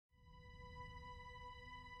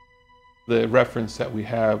The reference that we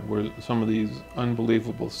have were some of these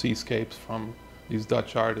unbelievable seascapes from these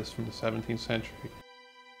Dutch artists from the 17th century.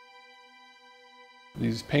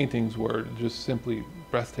 These paintings were just simply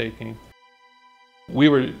breathtaking. We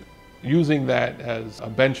were using that as a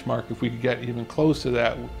benchmark. If we could get even close to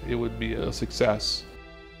that, it would be a success.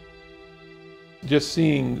 Just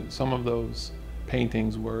seeing some of those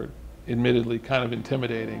paintings were admittedly kind of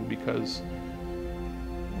intimidating because,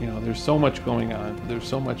 you know, there's so much going on. There's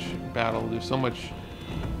so much battle. There's so much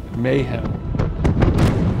mayhem.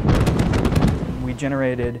 We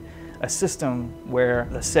generated a system where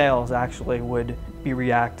the sails actually would be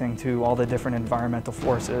reacting to all the different environmental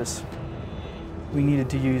forces. We needed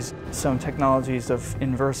to use some technologies of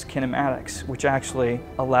inverse kinematics, which actually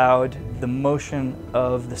allowed the motion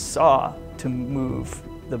of the saw to move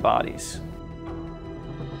the bodies.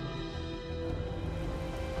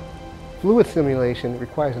 Fluid simulation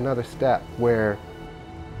requires another step where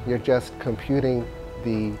you're just computing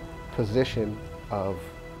the position of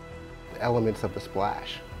the elements of the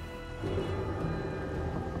splash.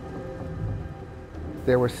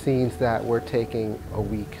 There were scenes that were taking a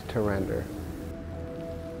week to render.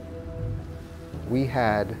 We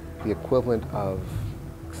had the equivalent of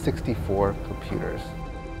 64 computers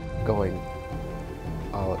going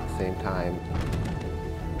all at the same time.